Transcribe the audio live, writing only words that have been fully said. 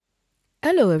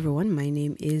Hello, everyone. My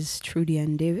name is Trudy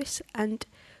Ann Davis, and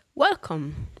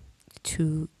welcome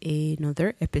to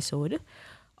another episode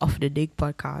of the Dig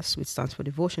Podcast, which stands for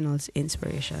Devotionals,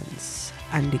 Inspirations,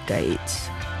 and the Guides.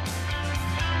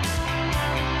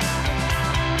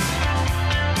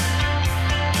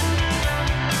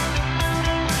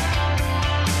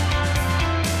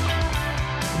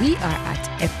 We are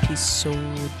at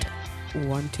episode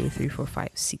 1, 2, 3, 4, 5,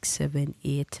 6, 7,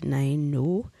 8, 9,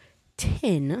 no,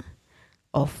 10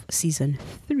 of season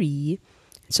 3.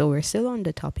 So we're still on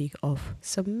the topic of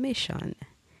submission.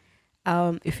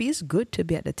 It feels good to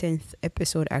be at the 10th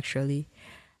episode actually.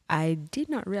 I did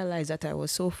not realize that I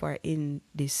was so far in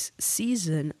this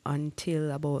season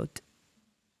until about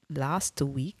last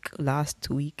week,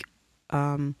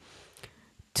 um,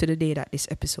 to the day that this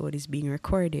episode is being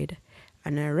recorded.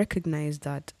 And I recognized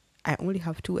that I only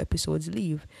have 2 episodes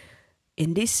leave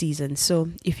in this season. So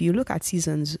if you look at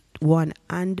seasons 1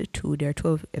 and 2, there are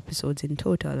 12 episodes in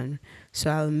total, and so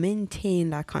I'll maintain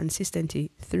that consistency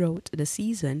throughout the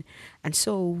season. And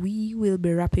so we will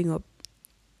be wrapping up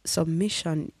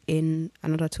submission in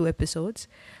another 2 episodes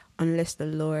unless the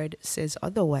Lord says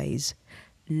otherwise.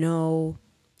 Now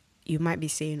you might be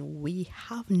saying we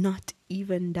have not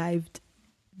even dived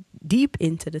deep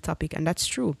into the topic, and that's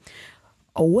true.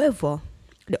 However,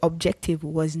 the objective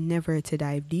was never to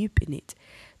dive deep in it,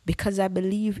 because I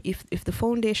believe if the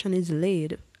foundation is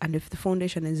laid, and if the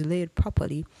foundation is laid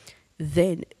properly,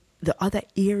 then the other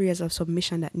areas of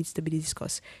submission that needs to be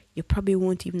discussed, you probably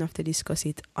won't even have to discuss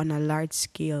it on a large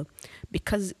scale,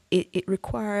 because it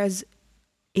requires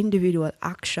individual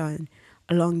action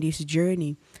along this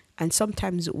journey. And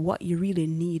sometimes what you really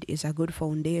need is a good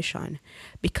foundation.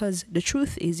 Because the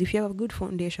truth is, if you have a good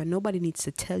foundation, nobody needs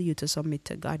to tell you to submit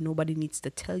to God. Nobody needs to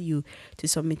tell you to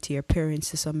submit to your parents,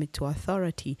 to submit to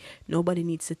authority. Nobody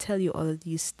needs to tell you all of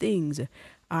these things.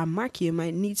 Mark, you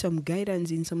might need some guidance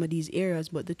in some of these areas,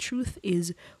 but the truth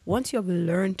is, once you have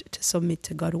learned to submit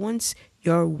to God, once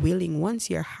you're willing, once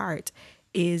your heart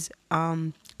is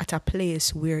at a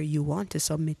place where you want to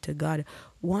submit to God,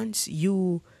 once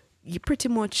you pretty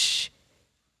much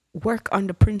work on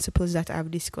the principles that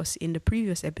I've discussed in the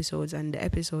previous episodes and the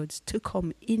episodes to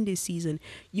come in this season,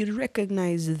 you'd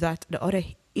recognize that the other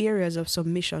areas of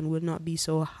submission will not be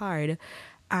so hard.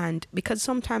 And because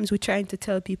sometimes we're trying to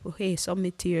tell people, hey,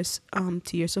 submit to your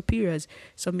superiors,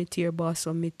 submit to your boss,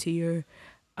 submit to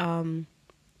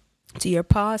your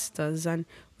pastors. And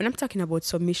when I'm talking about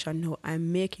submission now,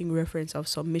 I'm making reference of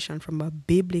submission from a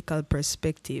biblical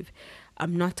perspective.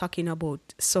 I'm not talking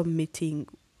about submitting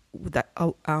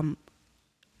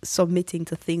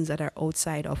to things that are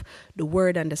outside of the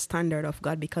word and the standard of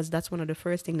God, because that's one of the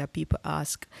first things that people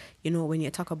ask, when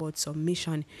you talk about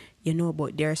submission,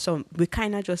 but there are some, we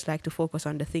kind of just like to focus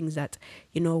on the things that,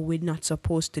 we're not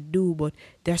supposed to do, but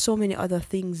there are so many other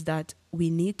things that we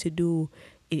need to do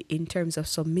in terms of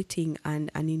submitting,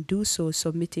 and in do so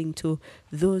submitting to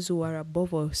those who are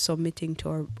above us, submitting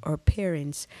to our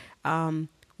parents,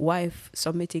 wife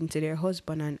submitting to their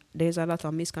husband. And there's a lot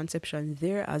of misconception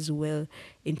there as well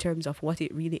in terms of what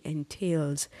it really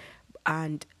entails.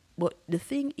 But the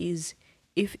thing is,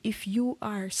 if you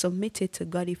are submitted to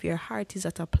God, if your heart is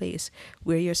at a place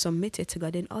where you're submitted to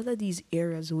God, then all of these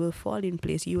areas will fall in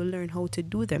place. You will learn how to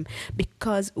do them,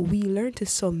 because we learn to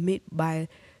submit by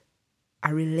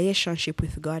a relationship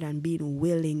with God and being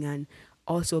willing, and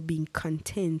also being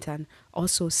content, and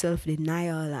also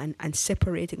self-denial, and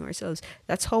separating ourselves.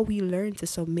 That's how we learn to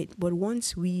submit. But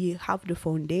once we have the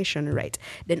foundation right,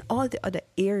 then all the other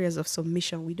areas of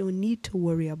submission, we don't need to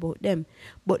worry about them.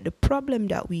 But the problem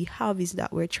that we have is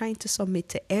that we're trying to submit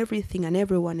to everything and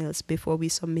everyone else before we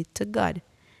submit to God.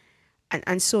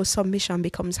 And so submission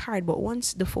becomes hard. But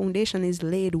once the foundation is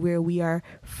laid, where we are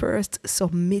first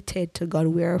submitted to God,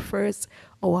 where first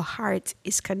our heart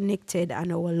is connected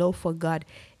and our love for God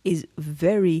is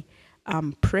very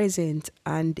present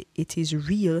and it is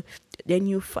real, then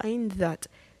you find that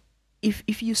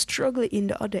if you struggle in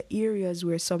the other areas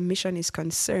where submission is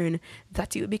concerned,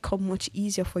 that it will become much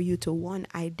easier for you to, one,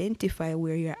 identify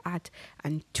where you're at,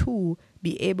 and two,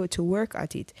 be able to work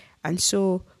at it. And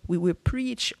so we will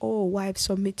preach, oh, wives,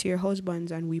 submit to your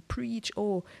husbands, and we preach,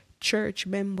 oh, church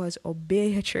members, obey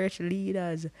your church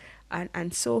leaders,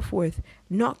 and so forth,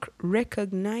 not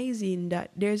recognizing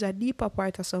that there's a deeper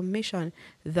part of submission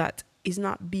that is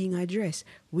not being addressed,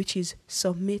 which is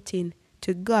submitting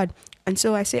to God. And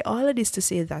so I say all of this to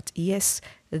say that, yes,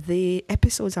 the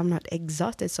episodes have not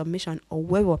exhausted submission.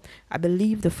 However, I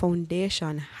believe the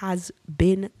foundation has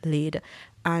been laid.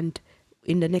 And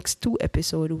in the next 2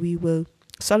 episodes, we will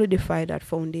solidify that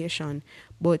foundation.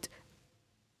 But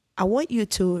I want you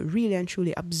to really and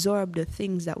truly absorb the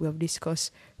things that we have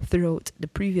discussed throughout the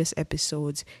previous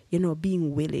episodes,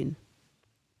 being willing,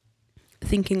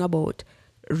 thinking about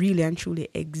really and truly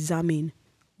examine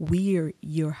where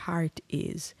your heart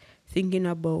is, thinking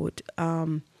about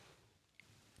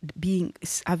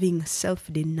having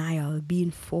self-denial,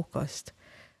 being focused,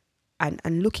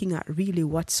 and looking at really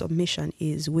what submission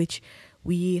is, which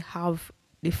we have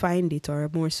defined it, or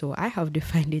more so, I have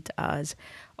defined it as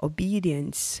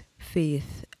obedience,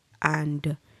 faith,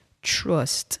 and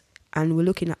trust. And we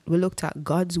looked at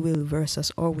God's will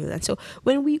versus our will. And so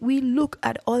when we look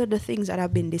at all of the things that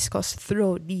have been discussed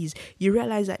throughout these, you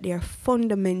realize that they are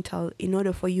fundamental in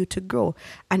order for you to grow.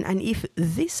 And if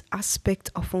this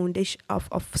aspect of foundation of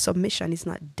submission is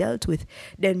not dealt with,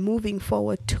 then moving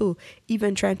forward to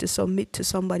even trying to submit to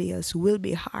somebody else will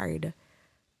be hard.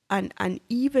 And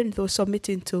even though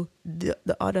submitting to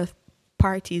the other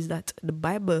parties that the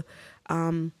Bible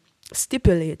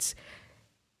stipulates,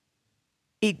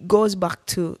 it goes back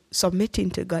to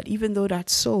submitting to God. Even though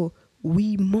that's so,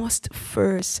 we must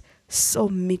first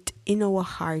submit in our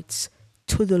hearts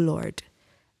to the Lord,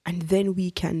 and then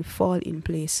we can fall in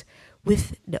place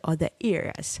with the other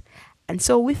areas. And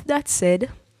so with that said,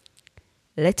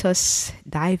 let us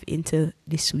dive into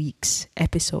this week's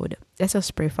episode. Let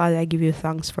us pray. Father, I give you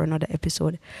thanks for another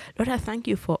episode. Lord, I thank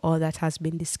you for all that has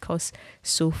been discussed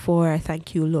so far. I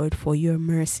thank you, Lord, for your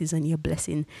mercies and your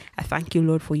blessing. I thank you,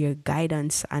 Lord, for your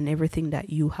guidance and everything that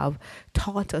you have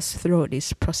taught us throughout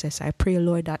this process. I pray,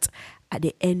 Lord, that at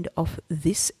the end of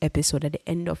this episode, at the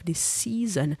end of this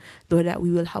season, Lord, that we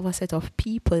will have a set of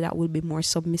people that will be more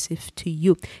submissive to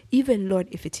you. Even, Lord,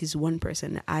 if it is one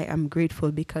person, I am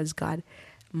grateful because, God,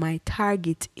 my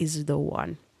target is the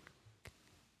one,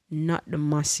 not the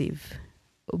massive.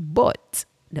 But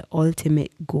the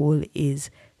ultimate goal is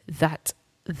that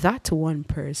one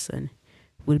person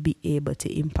will be able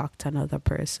to impact another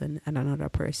person and another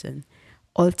person,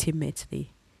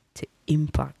 ultimately to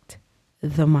impact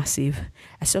the massive.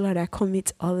 So Lord, I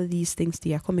commit all of these things to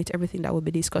you. I commit everything that will be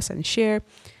discussed and shared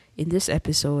in this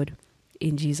episode.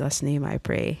 In Jesus' name I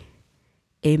pray.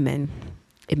 Amen.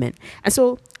 Amen. And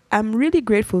so I'm really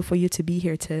grateful for you to be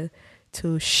here to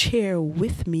share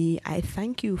with me. I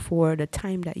thank you for the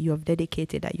time that you have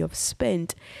dedicated, that you have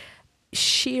spent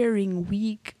sharing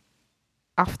week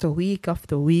after week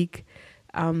after week.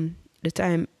 The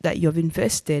time that you have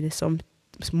invested.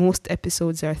 Most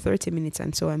episodes are 30 minutes,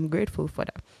 and so I'm grateful for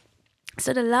that.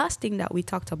 So the last thing that we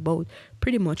talked about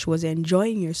pretty much was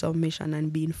enjoying your submission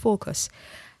and being focused.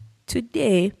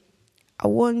 Today, I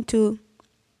want to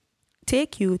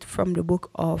take you from the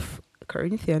book of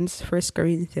Corinthians, 1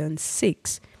 Corinthians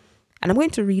 6, and I'm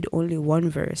going to read only one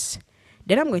verse.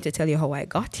 Then I'm going to tell you how I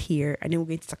got here, and then we're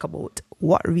going to talk about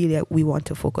what really we want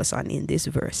to focus on in this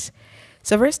verse.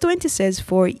 So verse 20 says,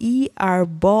 "For ye are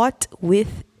bought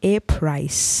with a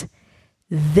price,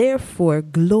 therefore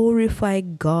glorify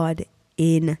God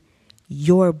in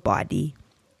your body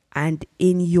and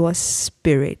in your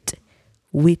spirit,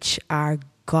 which are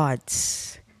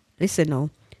God's." Listen now.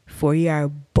 "For ye are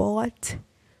bought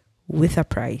with a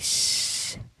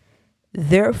price,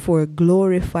 therefore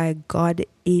glorify God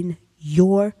in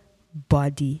your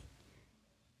body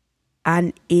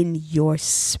and in your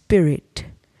spirit,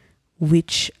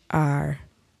 which are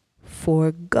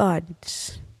for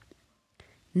God's."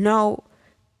 Now,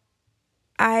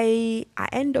 I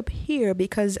end up here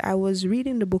because I was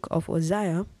reading the book of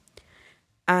Hosea,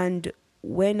 and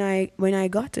when I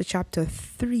got to chapter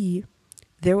 3,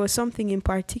 there was something in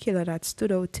particular that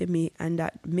stood out to me and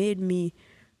that made me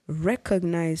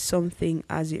recognize something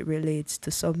as it relates to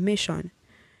submission.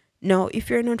 Now, if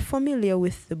you're not familiar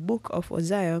with the book of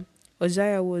Hosea,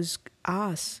 Hosea was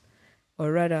asked,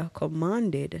 or rather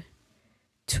commanded,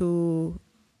 to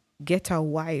get a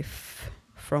wife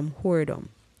from whoredom.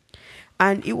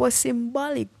 And it was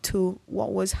symbolic to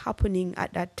what was happening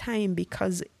at that time,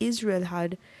 because Israel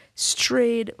had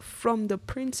strayed from the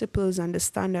principles and the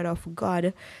standard of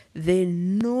God. They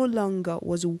no longer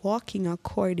was walking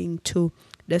according to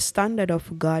the standard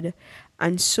of God.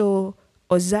 And so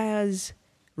Hosea's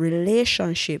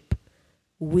relationship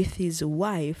with his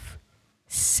wife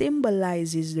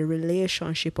symbolizes the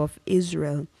relationship of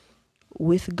Israel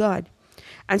with God.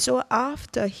 And so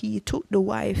after he took the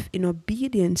wife in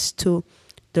obedience to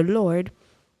the Lord,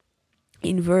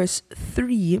 in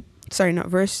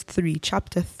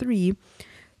chapter 3,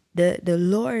 the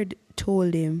Lord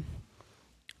told him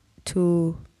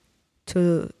to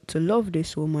love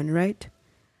this woman, right?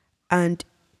 And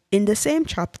in the same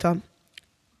chapter,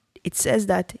 it says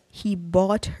that he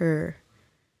bought her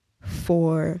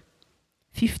for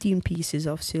 15 pieces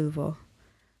of silver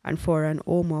and for an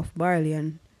omer of barley,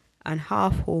 and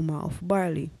half homer of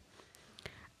barley.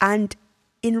 And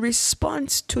in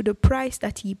response to the price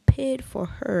that he paid for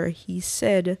her, he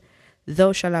said,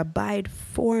 "Thou shalt abide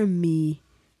for me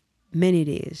many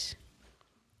days,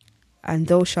 and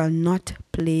thou shalt not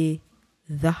play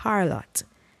the harlot,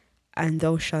 and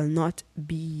thou shalt not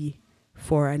be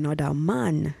for another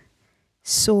man.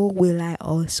 So will I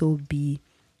also be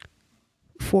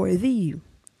for thee."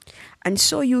 And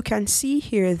so you can see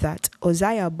here that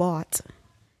Uzziah bought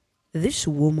this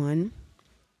woman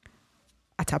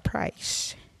at a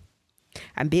price.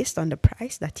 And based on the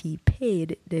price that he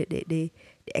paid, the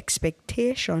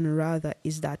expectation rather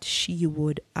is that she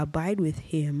would abide with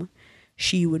him.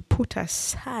 She would put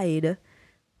aside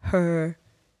her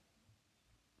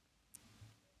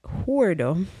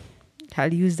whoredom,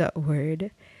 I'll use that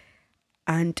word,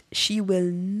 and she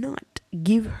will not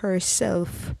give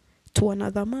herself to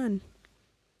another man.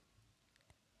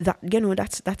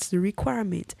 That's the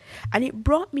requirement. And it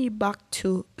brought me back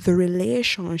to the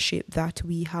relationship that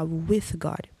we have with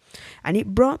God. And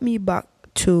it brought me back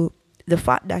to the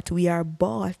fact that we are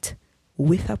bought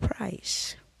with a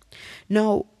price.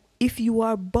 Now, if you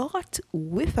are bought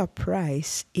with a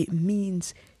price, it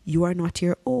means you are not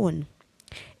your own.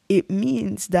 It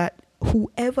means that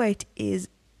whoever it is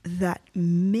that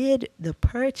made the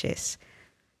purchase,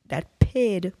 that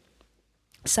paid,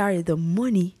 the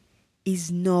money,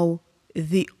 is now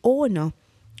the owner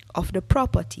of the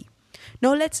property.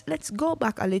 Now let's go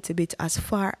back a little bit as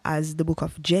far as the book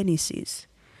of Genesis.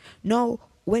 Now,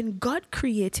 when God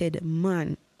created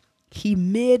man, he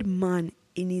made man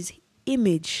in his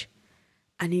image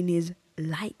and in his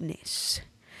likeness.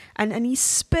 And he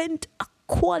spent a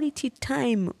quality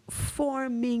time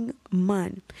forming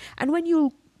man. And when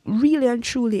you really and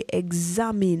truly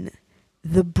examine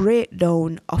the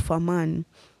breakdown of a man,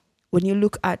 when you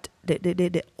look at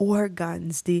the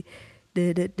organs, the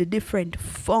different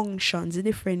functions, the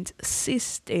different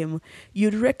system,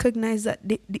 you'd recognize that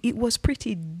it was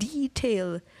pretty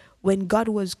detailed when God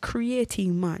was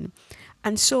creating man.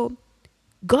 And so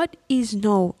God is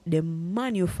now the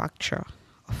manufacturer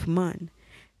of man,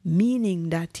 meaning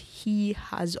that he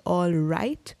has all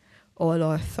right, all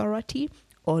authority,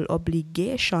 all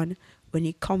obligation when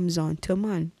it comes on to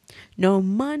man. Now,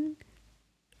 man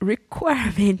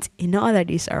requirement in all of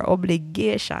this, or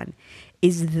obligation,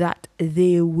 is that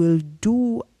they will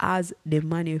do as the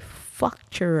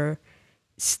manufacturer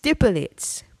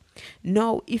stipulates.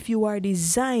 Now, if you are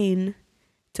designed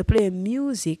to play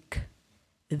music,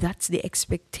 that's the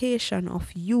expectation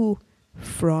of you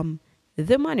from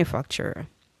the manufacturer.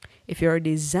 If you're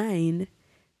designed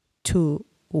to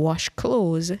wash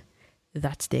clothes,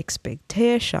 that's the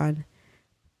expectation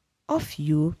of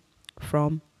you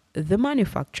from the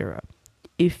manufacturer.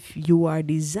 If you are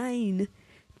designed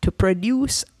to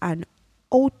produce an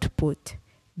output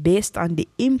based on the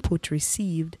input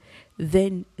received,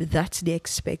 then that's the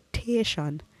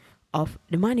expectation of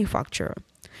the manufacturer.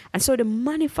 And so the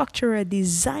manufacturer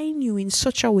design you in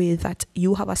such a way that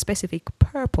you have a specific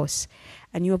purpose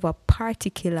and you have a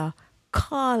particular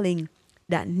calling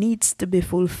that needs to be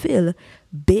fulfilled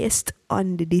based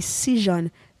on the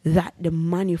decision that the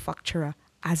manufacturer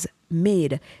has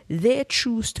made. They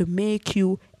choose to make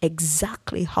you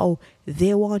exactly how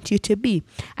they want you to be.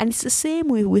 And it's the same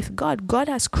way with God. God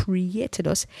has created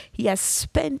us. He has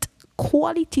spent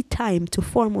quality time to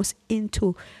form us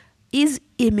into his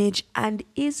image and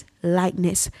his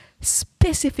likeness,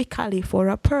 specifically for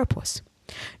a purpose.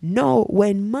 Now,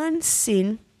 when man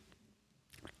sinned,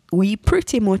 we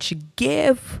pretty much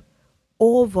gave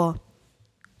over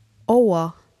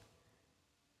our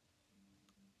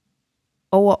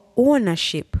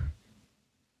ownership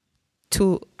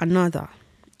to another,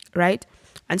 right?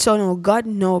 And so now God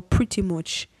now pretty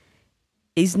much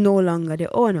is no longer the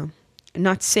owner.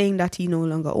 Not saying that he no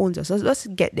longer owns us. So let's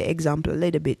get the example a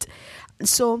little bit.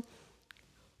 So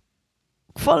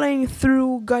following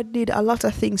through, God did a lot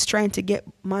of things trying to get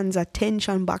man's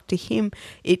attention back to him.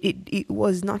 It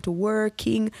was not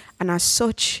working, and as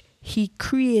such, he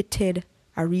created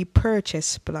a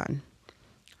repurchase plan.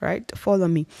 Right? Follow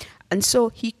me. And so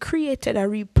he created a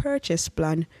repurchase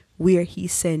plan where he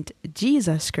sent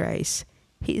Jesus Christ,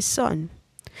 his son.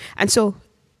 And so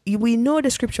we know the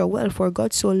scripture well, for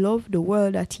God so loved the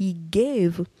world that he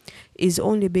gave his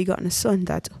only begotten son,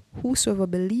 that whosoever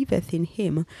believeth in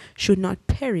him should not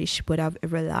perish but have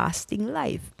everlasting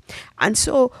life. And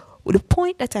so the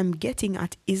point that I'm getting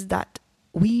at is that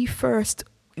we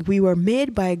were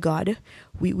made by God.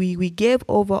 We gave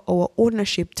over our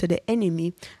ownership to the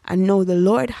enemy, and now the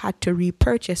Lord had to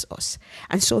repurchase us.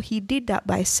 And so he did that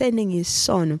by sending his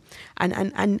son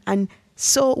and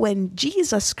So when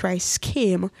Jesus Christ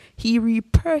came, he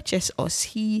repurchased us.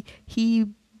 He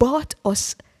bought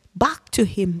us back to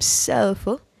himself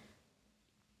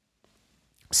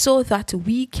so that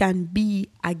we can be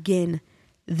again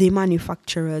the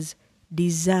manufacturer's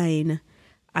design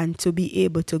and to be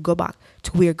able to go back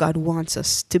to where God wants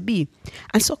us to be.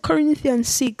 And so Corinthians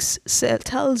 6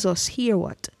 tells us here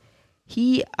what?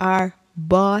 He are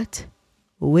bought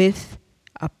with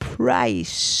a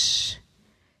price.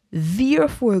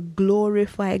 Therefore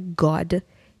glorify God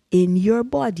in your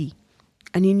body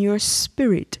and in your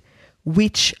spirit,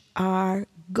 which are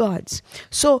God's.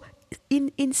 So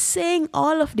in saying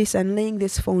all of this and laying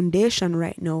this foundation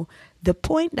right now, the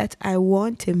point that I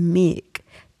want to make,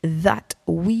 that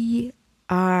we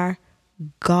are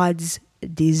God's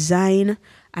design,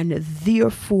 and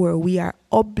therefore we are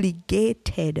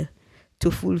obligated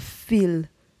to fulfill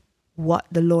what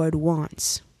the Lord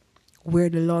wants, where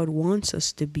the Lord wants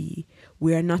us to be.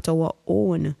 We are not our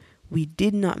own. We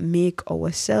did not make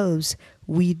ourselves.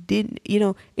 We didn't,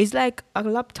 it's like a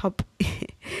laptop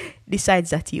decides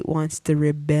that it wants to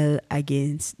rebel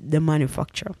against the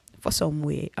manufacturer for some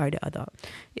way or the other.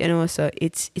 So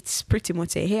it's pretty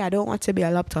much say, hey, I don't want to be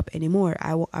a laptop anymore.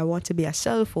 I want to be a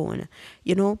cell phone,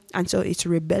 and so it's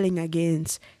rebelling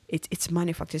against its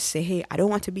manufacturers. Say, hey, I don't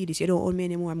want to be this. You don't own me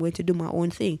anymore. I'm going to do my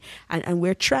own thing. And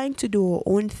we're trying to do our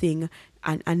own thing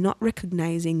and not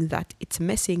recognizing that it's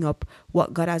messing up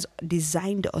what God has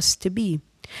designed us to be.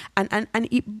 And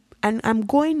I'm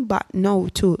going back now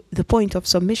to the point of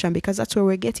submission, because that's where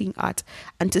we're getting at,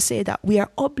 and to say that we are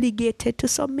obligated to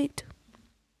submit.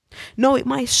 Now, it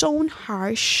might sound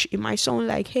harsh. It might sound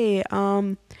like, hey,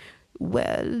 I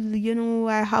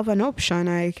have an option.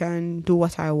 I can do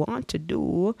what I want to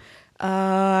do.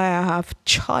 I have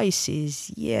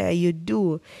choices. Yeah, you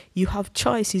do. You have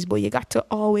choices, but you got to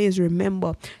always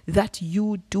remember that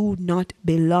you do not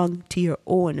belong to your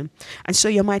own. And so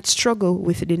you might struggle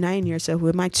with denying yourself.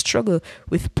 You might struggle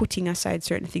with putting aside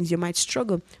certain things. You might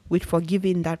struggle with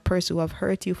forgiving that person who have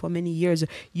hurt you for many years.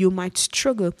 You might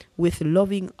struggle with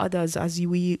loving others as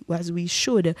we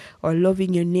should, or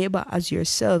loving your neighbor as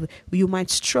yourself. You might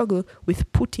struggle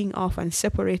with putting off and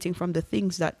separating from the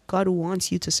things that God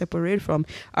wants you to separate from,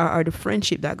 or the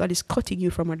friendship that God is cutting you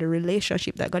from, or the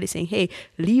relationship that God is saying, hey,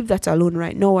 leave that alone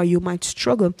right now. Or you might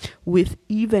struggle with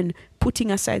even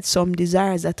putting aside some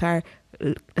desires that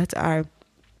are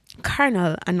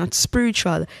carnal and not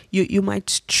spiritual. You might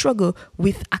struggle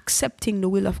with accepting the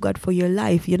will of God for your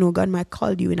life. God might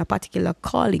call you in a particular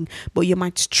calling, but you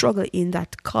might struggle in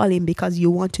that calling because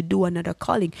you want to do another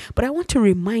calling. But I want to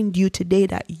remind you today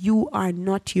that you are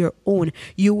not your own.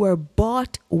 You were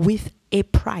bought with a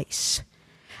price.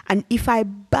 And if I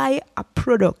buy a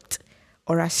product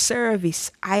or a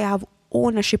service, I have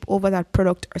ownership over that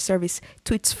product or service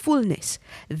to its fullness.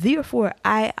 Therefore,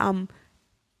 I am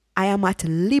at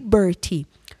liberty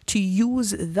to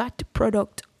use that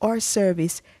product or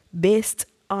service based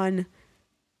on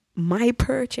my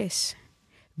purchase,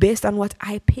 based on what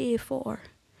I pay for.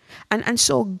 And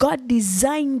so God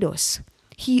designed us.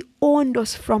 He owned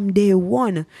us from day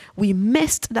one. We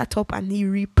messed that up and he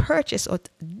repurchased us.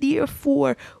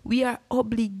 Therefore, we are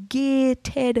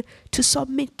obligated to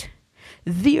submit.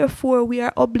 Therefore, we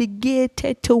are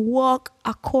obligated to walk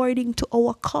according to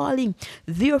our calling.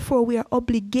 Therefore, we are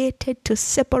obligated to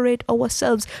separate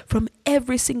ourselves from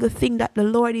every single thing that the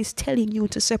Lord is telling you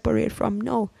to separate from.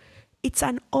 No, it's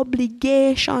an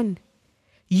obligation.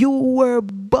 You were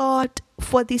bought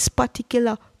for this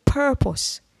particular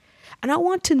purpose. And I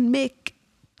want to make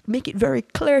it very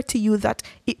clear to you that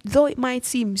though it might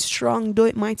seem strong, though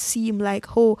it might seem like,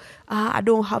 I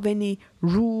don't have any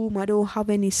room, I don't have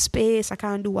any space, I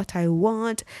can't do what I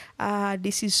want,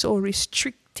 this is so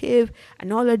restrictive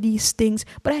and all of these things.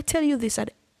 But I tell you this,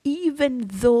 that even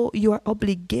though you are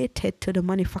obligated to the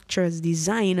manufacturer's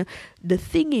design, the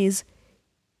thing is,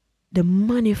 the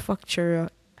manufacturer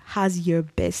has your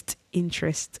best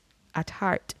interest at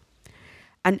heart.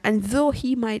 And though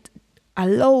he might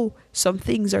allow some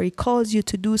things, or he calls you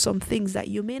to do some things that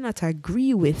you may not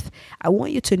agree with, I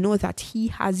want you to know that he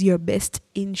has your best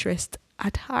interest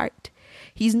at heart.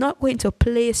 He's not going to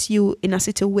place you in a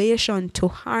situation to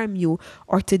harm you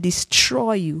or to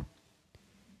destroy you.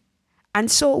 And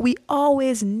so we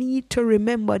always need to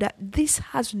remember that this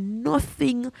has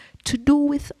nothing to do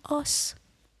with us.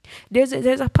 There's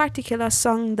a particular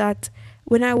song that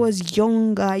when I was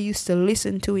younger, I used to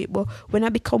listen to it. But when I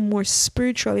become more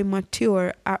spiritually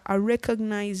mature, I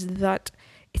recognize that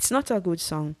it's not a good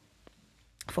song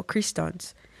for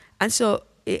Christians. And so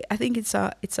I think it's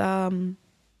a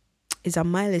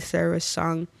Miley Cyrus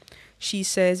song. She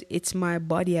says, "It's my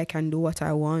body, I can do what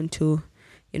I want to.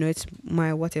 It's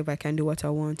my whatever, I can do what I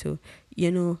want to.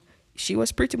 She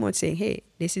was pretty much saying, hey,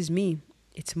 this is me,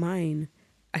 it's mine.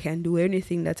 I can do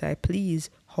anything that I please,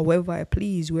 however I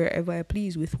please, wherever I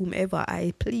please, with whomever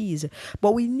I please.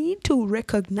 But we need to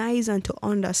recognize and to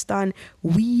understand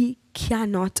we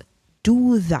cannot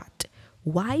do that.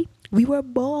 Why? We were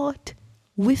bought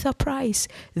with a price.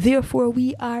 Therefore,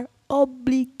 we are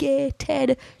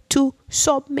obligated to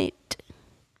submit.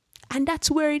 And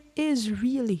that's where it is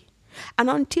really. And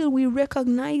until we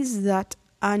recognize that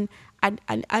and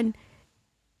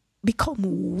become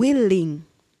willing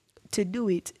to do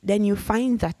it, then you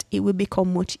find that it will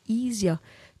become much easier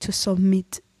to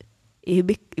submit. It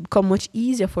will become much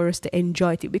easier for us to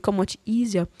enjoy it. It will become much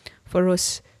easier for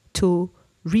us to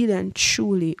really and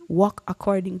truly walk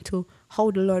according to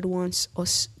how the Lord wants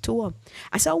us to walk.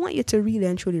 And so I want you to really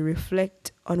and truly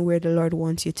reflect on where the Lord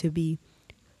wants you to be.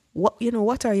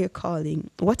 What are your calling?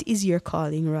 What is your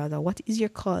calling rather? What is your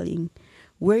calling?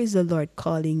 Where is the Lord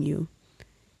calling you?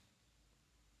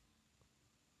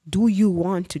 Do you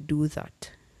want to do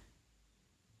that?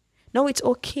 No, it's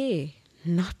okay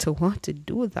not to want to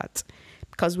do that,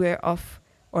 because we're of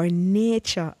our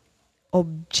nature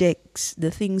objects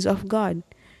the things of God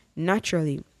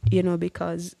naturally,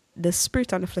 because the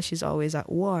spirit and the flesh is always at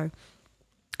war.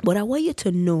 But I want you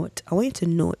to note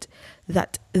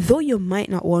that though you might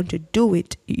not want to do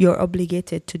it, you're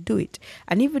obligated to do it.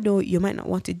 And even though you might not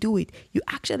want to do it, you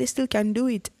actually still can do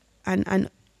it and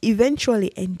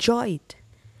eventually enjoy it.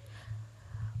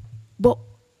 But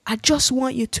I just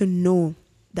want you to know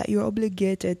that you're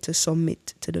obligated to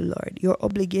submit to the Lord. You're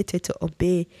obligated to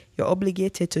obey. You're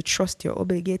obligated to trust. You're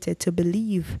obligated to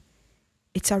believe.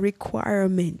 It's a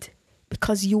requirement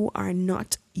because you are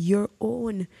not your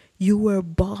own. You were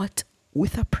bought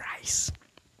with a price.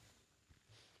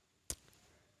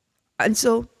 And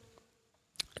so,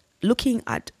 looking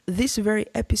at this very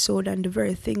episode and the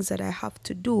very things that I have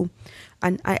to do,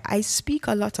 and I speak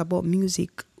a lot about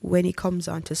music when it comes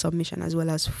on to submission as well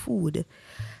as food.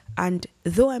 And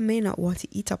though I may not want to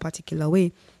eat a particular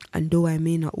way, and though I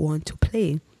may not want to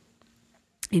play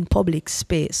in public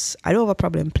space, I don't have a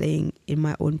problem playing in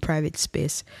my own private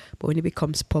space, but when it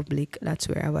becomes public, that's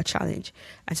where I have a challenge.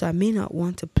 And so I may not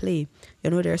want to play.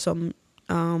 There's some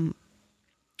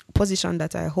position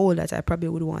that I hold that I probably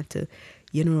would want to,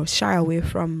 shy away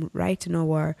from right now,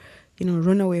 or,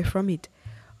 run away from it.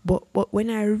 But when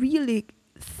I really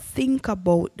think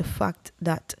about the fact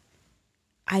that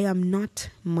I am not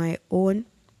my own,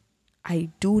 I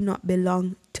do not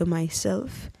belong to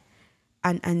myself,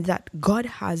 and that God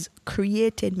has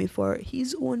created me for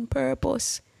his own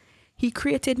purpose. He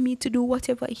created me to do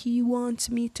whatever he wants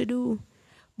me to do.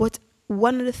 But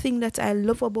one of the things that I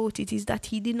love about it is that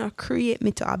he did not create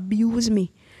me to abuse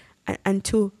me and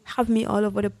to have me all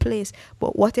over the place.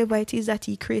 But whatever it is that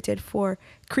he created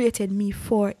me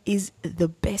for is the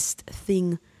best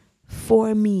thing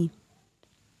for me.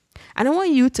 And I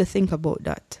want you to think about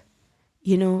that.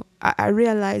 I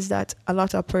realize that a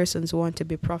lot of persons want to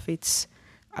be prophets.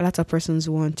 A lot of persons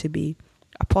want to be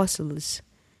apostles.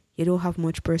 You don't have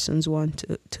much persons want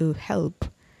to help.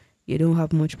 You don't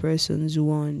have much persons who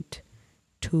want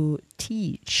to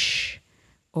teach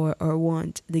or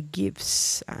want the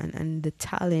gifts and the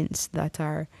talents that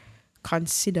are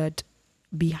considered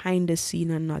behind the scene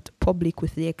and not public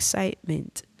with the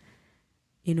excitement.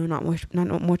 Not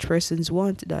much persons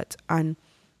want that. And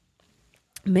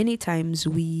many times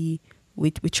we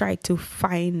try to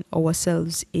find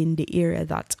ourselves in the area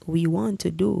that we want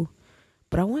to do.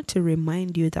 But I want to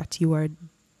remind you that you are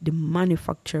the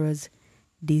manufacturer's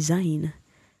design,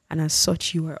 and as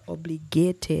such you are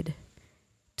obligated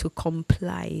to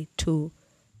comply to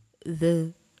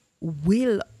the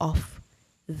will of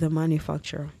the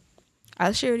manufacturer.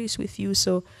 I'll share this with you.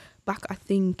 So back, I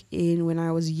think when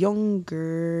I was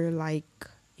younger, like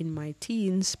in my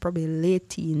teens, probably late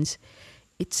teens,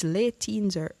 it's late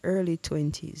teens or early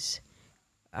 20s.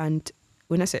 And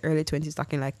when I say early 20s,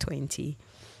 talking like 20,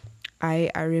 I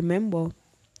remember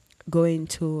going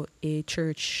to a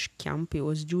church camp. It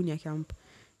was junior camp.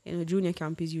 Junior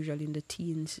camp is usually in the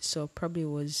teens, so probably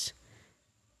was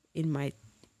in my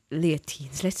late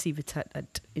teens. Let's leave it at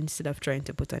that instead of trying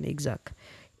to put an exact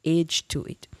age to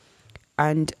it.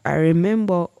 And I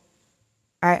remember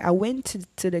I went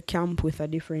to the camp with a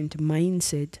different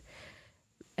mindset.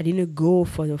 I didn't go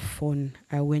for the fun.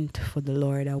 I went for the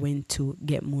Lord. I went to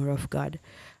get more of God.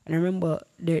 And I remember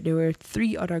there were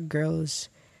 3 other girls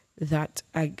that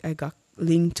I got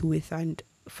linked with. And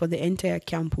for the entire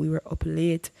camp, we were up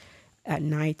late at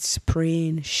nights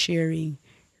praying, sharing,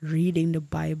 reading the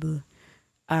Bible.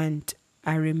 And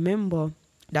I remember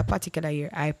that particular year,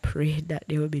 I prayed that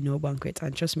there will be no banquet.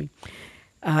 And trust me,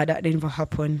 that didn't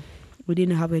happen. We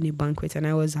didn't have any banquet, and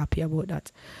I was happy about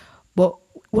that. But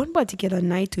one particular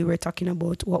night, we were talking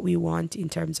about what we want in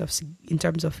terms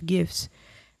of gifts,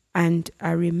 and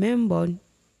I remember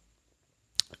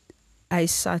I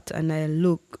sat and I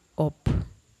looked up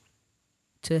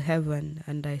to heaven,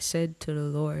 and I said to the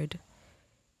Lord,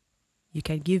 "You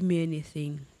can give me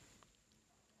anything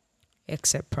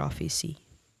except prophecy."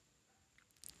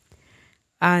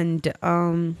 And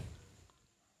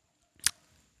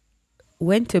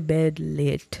went to bed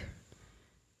late.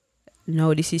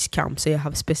 Now this is camp, so you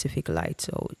have specific lights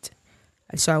out.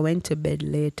 And so I went to bed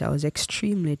late. I was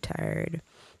extremely tired.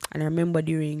 And I remember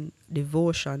during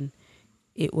devotion,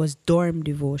 it was dorm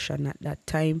devotion at that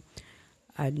time.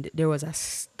 And there was a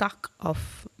stack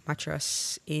of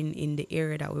mattress in the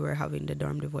area that we were having the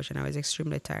dorm devotion. I was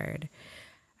extremely tired.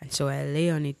 And so I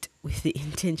lay on it with the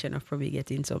intention of probably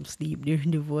getting some sleep during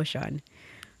devotion.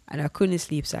 And I couldn't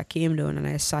sleep, so I came down and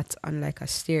I sat on like a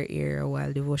stair area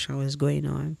while devotion was going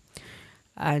on.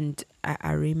 And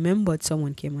I remembered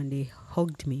someone came and they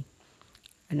hugged me.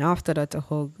 And after that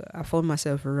hug, I found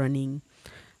myself running.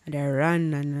 And I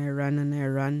ran and I ran and I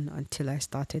ran until I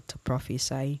started to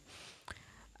prophesy.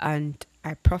 And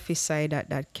I prophesied at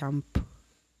that camp,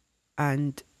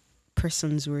 and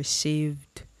persons were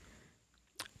saved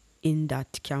in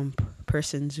that camp.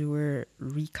 Persons were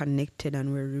reconnected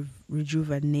and were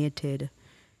rejuvenated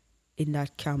in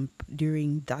that camp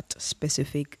during that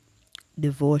specific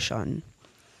devotion.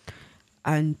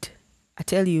 And I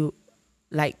tell you,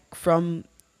 like from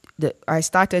I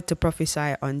started to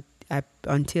prophesy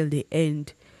until the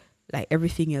end, like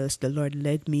everything else, the Lord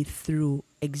led me through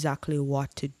exactly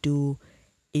what to do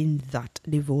in that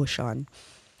devotion.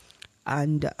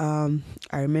 And I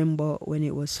remember when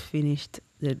it was finished,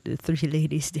 the three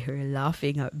ladies, they were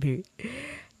laughing at me.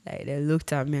 Like they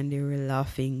looked at me and they were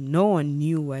laughing. No one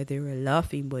knew why they were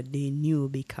laughing, but they knew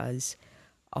because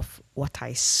of what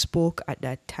I spoke at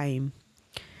that time.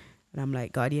 And I'm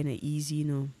like, God, you're not easy,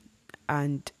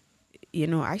 And,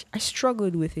 I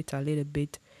struggled with it a little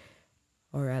bit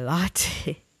or a lot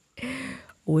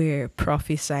where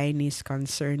prophesying is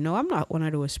concerned. No, I'm not one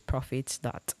of those prophets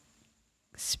that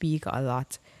speak a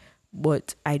lot,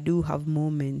 but I do have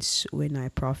moments when I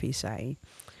prophesy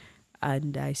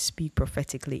and I speak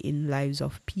prophetically in lives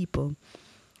of people.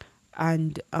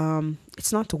 And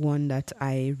it's not one that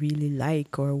I really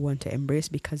like or want to embrace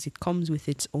because it comes with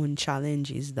its own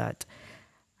challenges that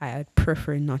I'd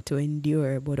prefer not to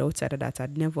endure. But outside of that,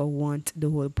 I'd never want the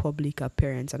whole public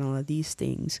appearance and all of these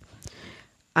things.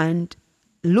 And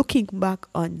looking back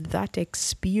on that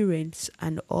experience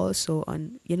and also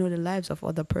on, the lives of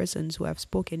other persons who I've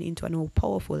spoken into and how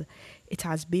powerful it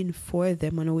has been for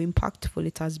them and how impactful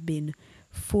it has been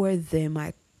for them,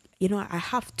 I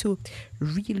have to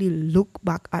really look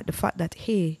back at the fact that,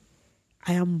 hey,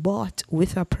 I am bought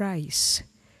with a price.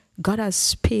 God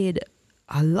has paid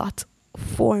a lot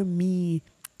for me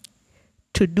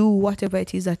to do whatever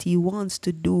it is that he wants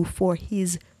to do for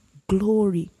his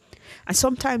glory. And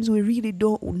sometimes we really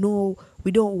don't know,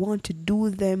 we don't want to do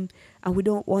them, and we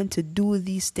don't want to do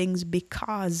these things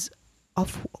because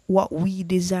of what we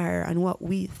desire and what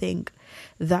we think,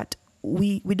 that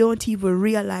we don't even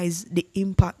realize the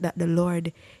impact that the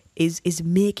Lord is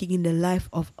making in the life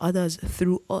of others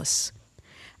through us.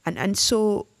 And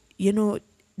so,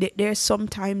 there's some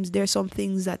things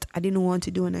that I didn't want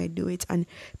to do and I do it, and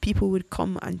people would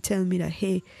come and tell me that,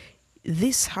 hey,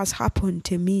 this has happened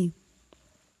to me.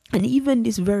 And even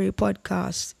this very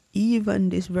podcast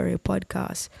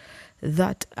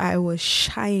that I was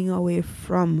shying away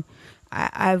from,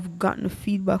 I've gotten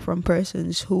feedback from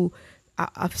persons who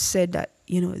have said that,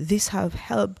 this have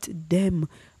helped them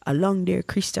along their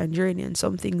Christian journey, and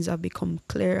some things have become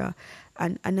clearer.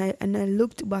 And I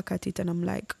looked back at it and I'm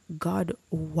like, God,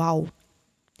 wow.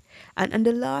 And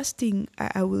the last thing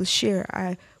I will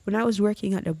share, when I was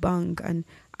working at the bank, and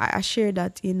I shared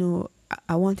that,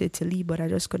 I wanted to leave, but I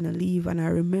just couldn't leave. And I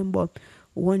remember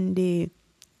one day,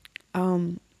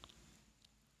 one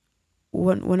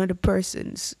of the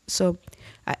persons, so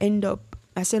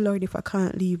I said, Lord, if I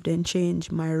can't leave, then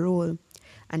change my role.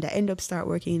 And I end up start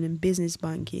working in business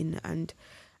banking. And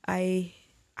I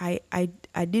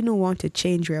didn't want to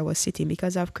change where I was sitting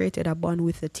because I've created a bond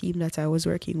with the team that I was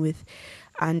working with.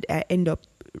 And I end up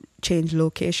change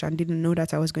location. Didn't know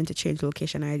that I was going to change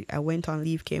location. I went on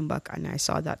leave, came back, and I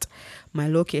saw that my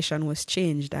location was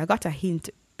changed. I got a hint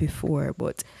before,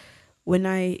 but when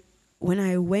I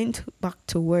went back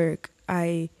to work,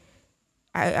 I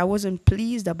wasn't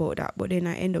pleased about that. But then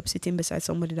I ended up sitting beside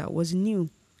somebody that was new.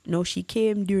 No, she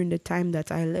came during the time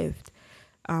that I left.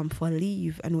 for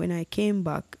leave, and when I came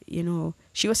back,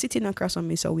 she was sitting across from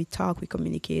me, so we talk, we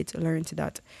communicate, learned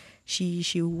that she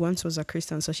once was a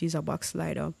Christian, so she's a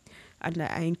backslider, and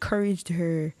I encouraged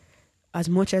her as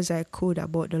much as I could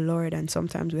about the Lord. And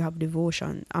sometimes we have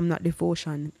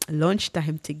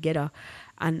lunchtime together,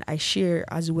 and I share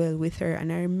as well with her.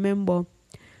 And I remember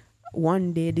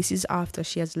one day, this is after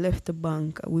she has left the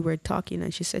bank, we were talking,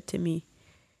 and she said to me,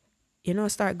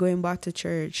 start going back to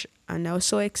church. And I was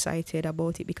so excited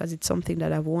about it because it's something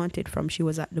that I've wanted from she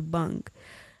was at the bank.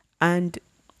 And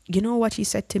you know what she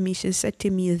said to me? She said to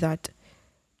me that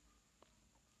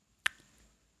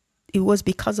it was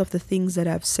because of the things that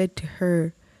I've said to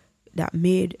her that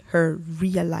made her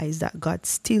realize that God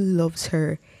still loves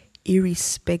her,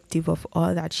 irrespective of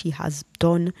all that she has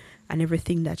done and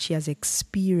everything that she has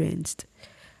experienced.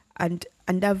 And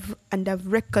I've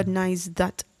recognized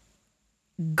that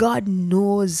God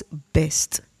knows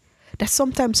best. That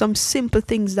sometimes some simple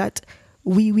things that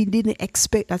we didn't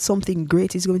expect that something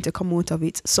great is going to come out of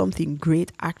it, something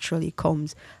great actually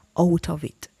comes out of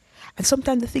it. And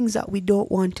sometimes the things that we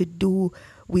don't want to do,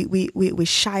 we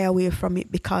shy away from it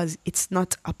because it's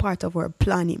not a part of our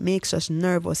plan. It makes us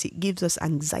nervous. It gives us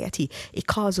anxiety. It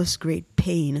causes us great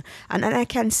pain. And I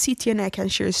can sit here and I can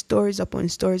share stories upon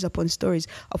stories upon stories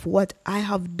of what I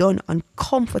have done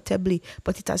uncomfortably,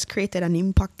 but it has created an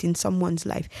impact in someone's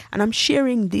life. And I'm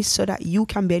sharing this so that you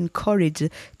can be encouraged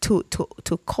to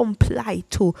comply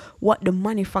to what the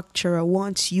manufacturer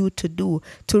wants you to do,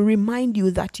 to remind you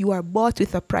that you are bought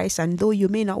with a price, and though you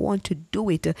may not want to do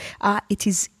it,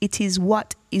 it is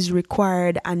what is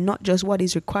required, and not just what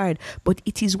is required, but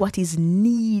it is what is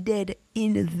needed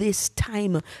in this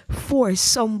time for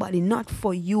somebody, not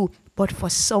for you, but for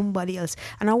somebody else.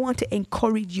 And I want to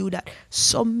encourage you that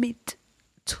submit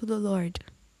to the Lord.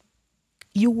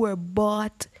 You were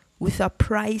bought with a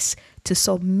price to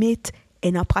submit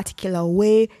in a particular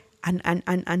way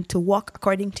and to walk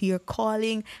according to your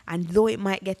calling. And though it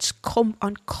might get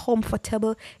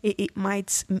uncomfortable, it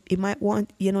might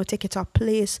want, take it to a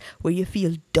place where you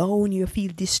feel down, you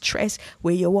feel distressed,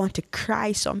 where you want to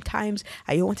cry sometimes,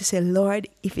 and you want to say, Lord,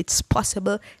 if it's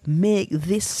possible, make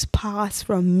this pass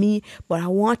from me. But I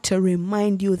want to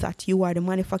remind you that you are the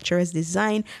manufacturer's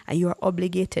design, and you are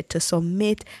obligated to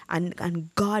submit, and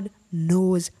God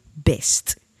knows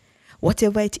best.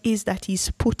 Whatever it is that He's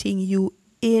putting you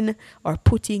in or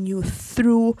putting you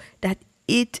through, that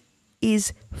it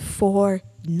is for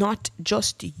not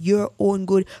just your own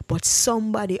good, but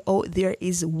somebody out there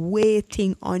is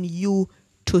waiting on you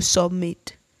to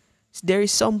submit. There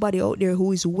is somebody out there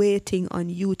who is waiting on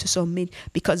you to submit,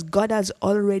 because God has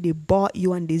already bought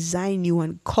you and designed you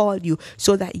and called you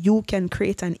so that you can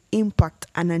create an impact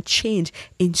and a change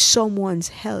in someone's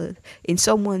health, in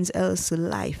someone else's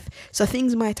life. So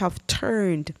things might have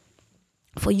turned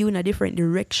for you in a different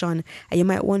direction, and you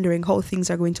might wondering how things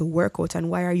are going to work out and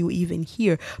why are you even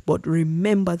here. But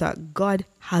remember that God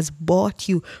has bought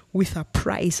you with a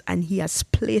price, and He has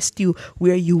placed you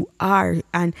where you are,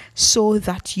 and so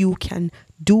that you can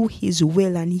do His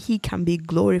will and He can be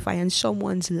glorified and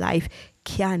someone's life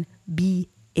can be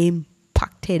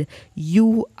impacted.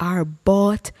 You are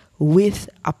bought with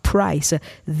a price.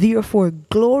 Therefore,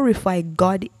 glorify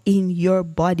God in your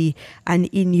body and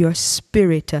in your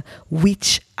spirit,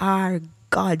 which are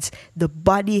God's. The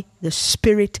body, the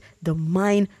spirit, the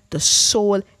mind, the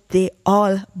soul, they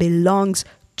all belongs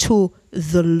to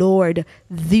the Lord.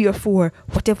 Therefore,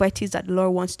 whatever it is that the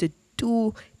Lord wants to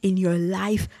do in your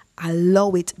life,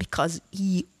 allow it, because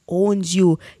He owns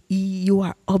you. You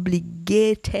are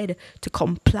obligated to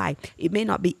comply. It may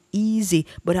not be easy,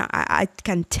 but I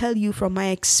can tell you from my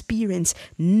experience,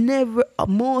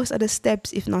 most of the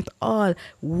steps, if not all,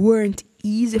 weren't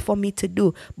easy for me to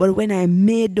do. But when I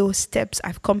made those steps,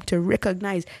 I've come to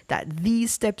recognize that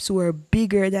these steps were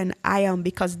bigger than I am,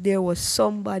 because there was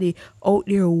somebody out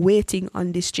there waiting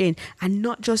on this change. And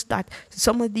not just that,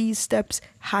 some of these steps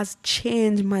has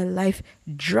changed my life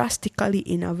drastically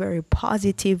in a very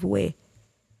positive way.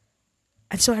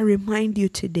 And so I remind you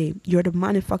today, you're the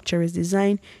manufacturer's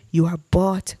design. You are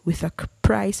bought with a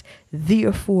price.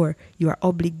 Therefore, you are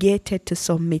obligated to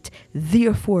submit.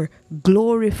 Therefore,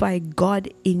 glorify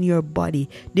God in your body.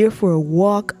 Therefore,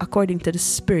 walk according to the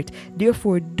Spirit.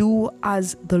 Therefore, do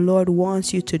as the Lord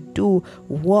wants you to do.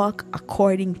 Walk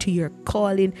according to your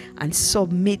calling and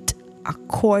submit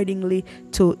accordingly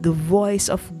to the voice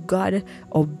of God.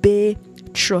 Obey,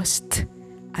 trust,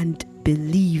 and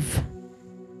believe.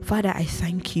 Father, I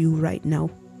thank you right now.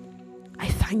 I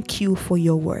thank you for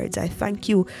your words. I thank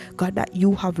you, God, that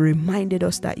you have reminded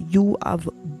us that you have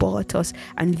bought us.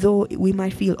 And though we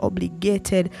might feel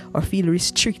obligated or feel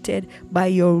restricted by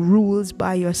your rules,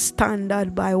 by your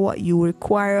standard, by what you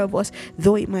require of us,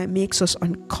 though it might make us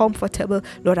uncomfortable,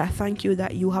 Lord, I thank you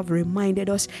that you have reminded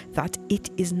us that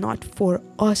it is not for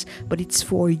us, but it's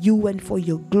for you and for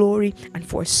your glory and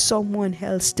for someone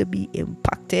else to be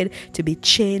impacted, to be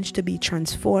changed, to be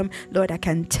transformed. Lord, I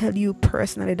can tell you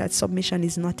personally that submission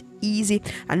is not easy,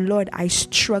 and Lord, I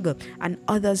struggle and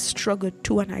others struggle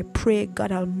too, and I pray,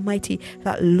 God Almighty,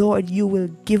 that Lord, you will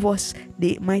give us,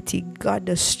 the mighty God,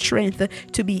 the strength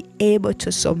to be able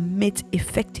to submit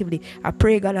effectively. I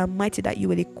pray, God Almighty, that you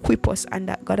will equip us, and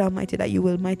that God Almighty, that you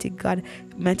will, mighty God,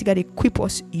 equip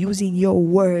us using your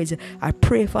words. I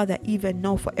pray, Father, even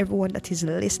now for everyone that is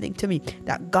listening to me,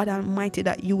 that God Almighty,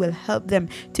 that you will help them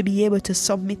to be able to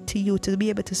submit to you, to be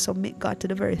able to submit, God, to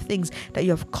the very things that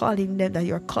you have calling them, that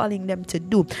you're calling them to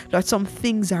do. Lord, some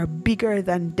things are bigger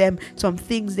than them, some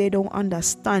things they don't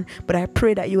understand, but I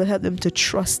pray that you will help them to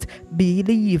trust,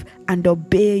 believe, and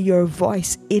obey your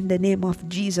voice in the name of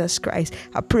Jesus Christ.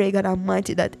 I pray, God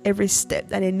Almighty, that every step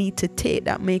that they need to take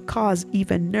that may cause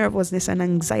even nervousness and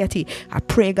anxiety, I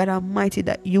pray, God Almighty,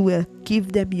 that you will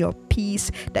give them your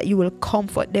peace, that you will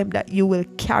comfort them, that you will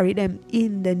carry them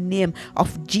in the name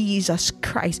of Jesus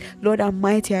Christ. Lord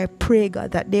Almighty, I pray,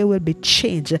 God, that they will be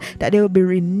changed, that they will be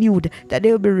renewed, that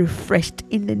they will be refreshed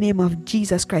in the name of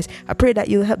Jesus Christ. I pray that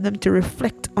you'll help them to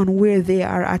reflect on where they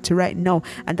are at right now,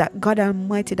 and that God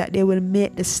Almighty, that they will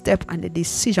make the step and the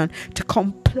decision to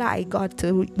comply, God,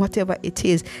 to whatever it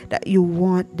is that you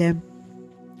want them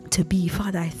to be.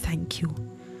 Father, I thank you.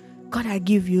 God, I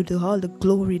give you all the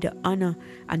glory, the honor,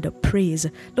 and the praise.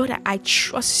 Lord, I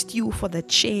trust you for the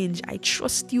change. I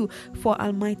trust you for,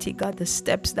 Almighty God, the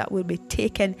steps that will be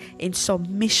taken in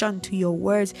submission to your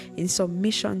words, in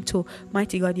submission to,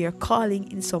 mighty God, your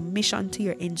calling, in submission to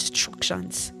your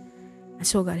instructions. And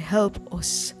so, God, help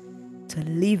us to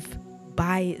live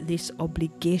by this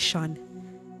obligation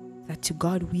that to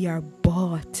God we are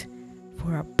bought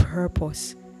for a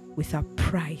purpose with a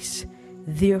price.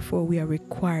 Therefore, we are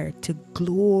required to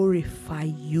glorify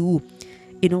you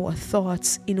in our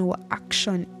thoughts, in our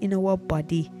action, in our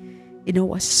body, in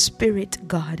our spirit,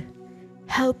 God.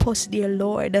 Help us, dear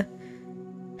Lord.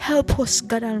 Help us,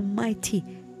 God Almighty.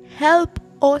 Help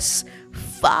us,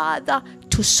 Father,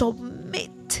 to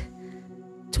submit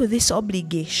to this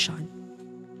obligation.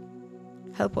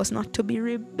 Help us not to be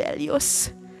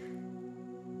rebellious,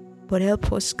 but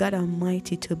help us, God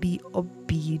Almighty, to be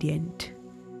obedient.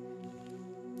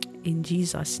 In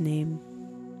Jesus' name,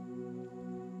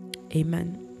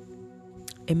 amen.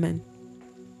 Amen.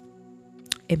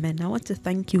 Amen. I want to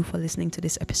thank you for listening to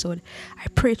this episode. I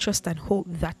pray, trust, and hope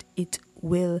that it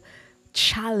will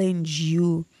challenge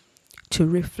you to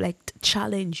reflect,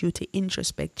 challenge you to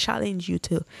introspect, challenge you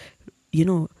to,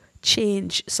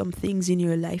 change some things in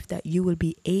your life, that you will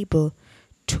be able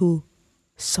to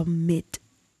submit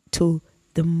to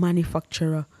the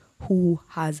manufacturer who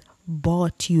has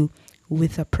bought you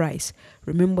with a price.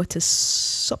 Remember to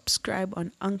subscribe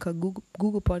on Anchor,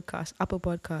 Google Podcasts, Apple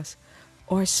Podcasts,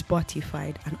 or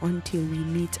Spotify. And until we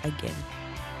meet again,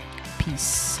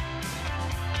 peace.